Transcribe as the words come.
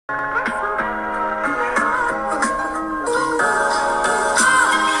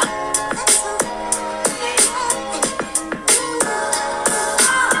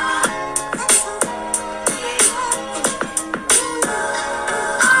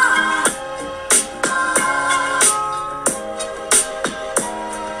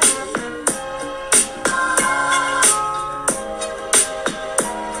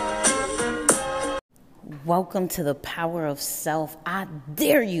welcome to the Power of Self. I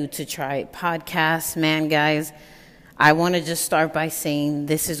dare you to try it podcast, man, guys. I want to just start by saying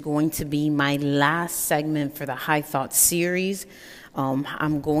this is going to be my last segment for the High Thoughts series.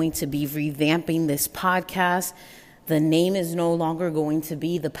 I'm going to be revamping this podcast. The name is no longer going to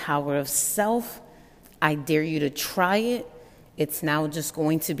be the Power of Self. I dare you to try it. It's now just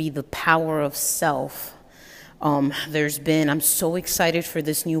going to be the Power of Self. I'm so excited for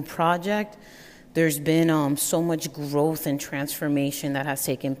this new project. There's been so much growth and transformation that has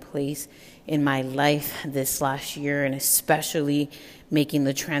taken place in my life this last year, and especially making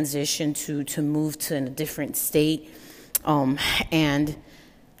the transition to move to a different state. And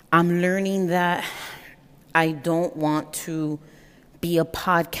I'm learning that I don't want to be a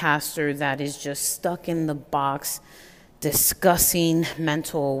podcaster that is just stuck in the box discussing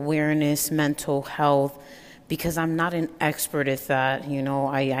mental awareness, mental health, because I'm not an expert at that. You know,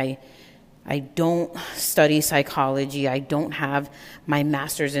 I don't study psychology. I don't have my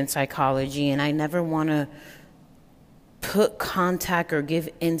master's in psychology, and I never want to put contact or give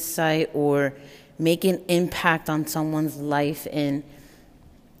insight or make an impact on someone's life in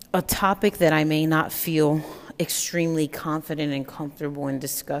a topic that I may not feel extremely confident and comfortable in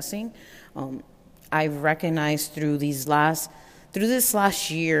discussing. I recognized through this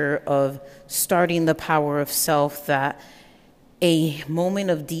last year of starting the Power of Self that a moment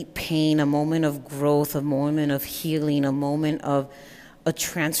of deep pain, a moment of growth, a moment of healing, a moment of a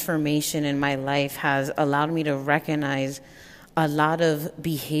transformation in my life has allowed me to recognize a lot of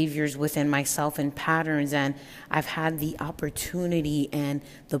behaviors within myself and patterns. And I've had the opportunity and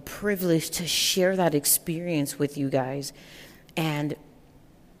the privilege to share that experience with you guys. And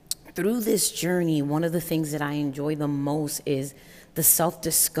through this journey, one of the things that I enjoy the most is the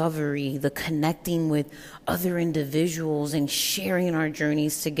self-discovery, the connecting with other individuals and sharing our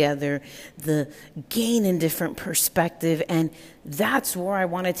journeys together, the gain in different perspective. And that's where I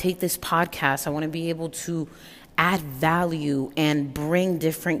want to take this podcast. I want to be able to add value and bring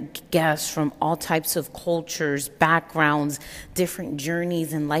different guests from all types of cultures, backgrounds, different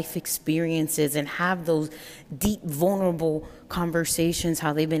journeys and life experiences, and have those deep, vulnerable conversations,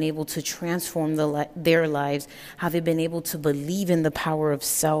 how they've been able to transform their lives, how they've been able to believe in the power of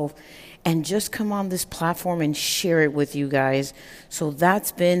self, and just come on this platform and share it with you guys. So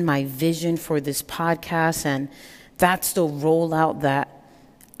that's been my vision for this podcast, and that's the rollout that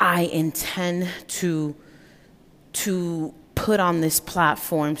I intend to put on this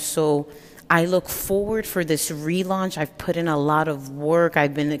platform. So I look forward for this relaunch. I've put in a lot of work.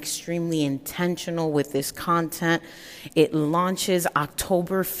 I've been extremely intentional with this content. It launches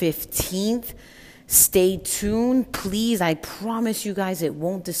October 15th. Stay tuned, please. I promise you guys it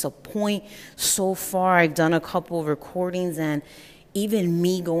won't disappoint. So far, I've done a couple of recordings, and even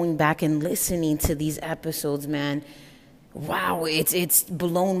me going back and listening to these episodes, man, wow, it's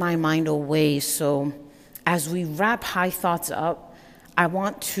blown my mind away. So as we wrap High Thoughts up, I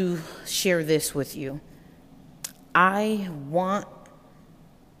want to share this with you. I want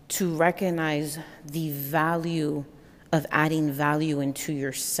to recognize the value of adding value into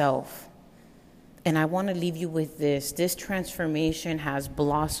yourself. And I want to leave you with this. This transformation has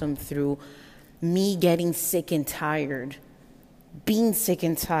blossomed through me getting sick and tired, being sick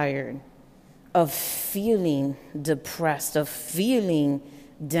and tired of feeling depressed, of feeling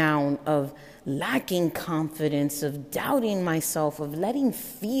down, of lacking confidence, of doubting myself, of letting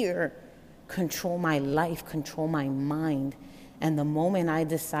fear control my life, control my mind. And the moment I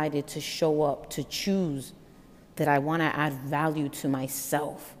decided to show up, to choose that I want to add value to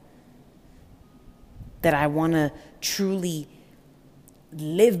myself, that I want to truly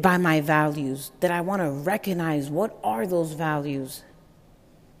live by my values, that I want to recognize what are those values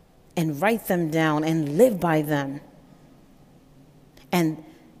and write them down and live by them. And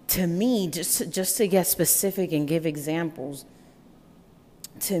to me, just to get specific and give examples,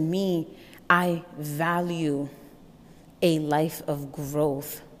 to me, I value a life of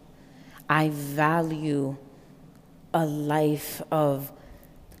growth. I value a life of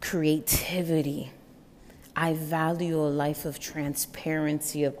creativity. I value a life of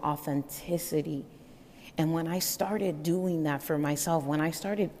transparency, of authenticity. And when I started doing that for myself, when I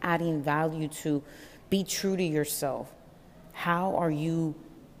started adding value to be true to yourself, how are you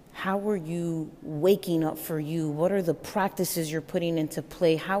waking up for you? What are the practices you're putting into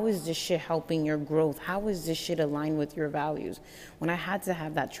play? How is this shit helping your growth? How is this shit aligned with your values? When I had to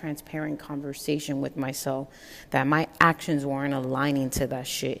have that transparent conversation with myself, that my actions weren't aligning to that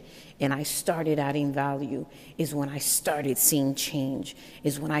shit, and I started adding value, is when I started seeing change,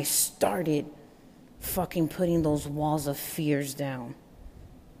 is when I started fucking putting those walls of fears down.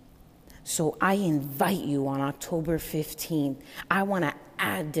 So I invite you on October 15th. I want to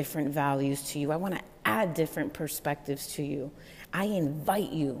add different values to you. I want to add different perspectives to you. I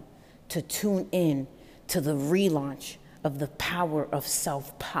invite you to tune in to the relaunch of the Power of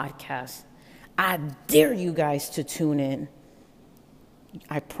Self podcast. I dare you guys to tune in.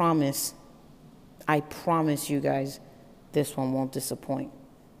 I promise you guys, this one won't disappoint.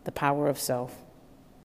 The Power of Self.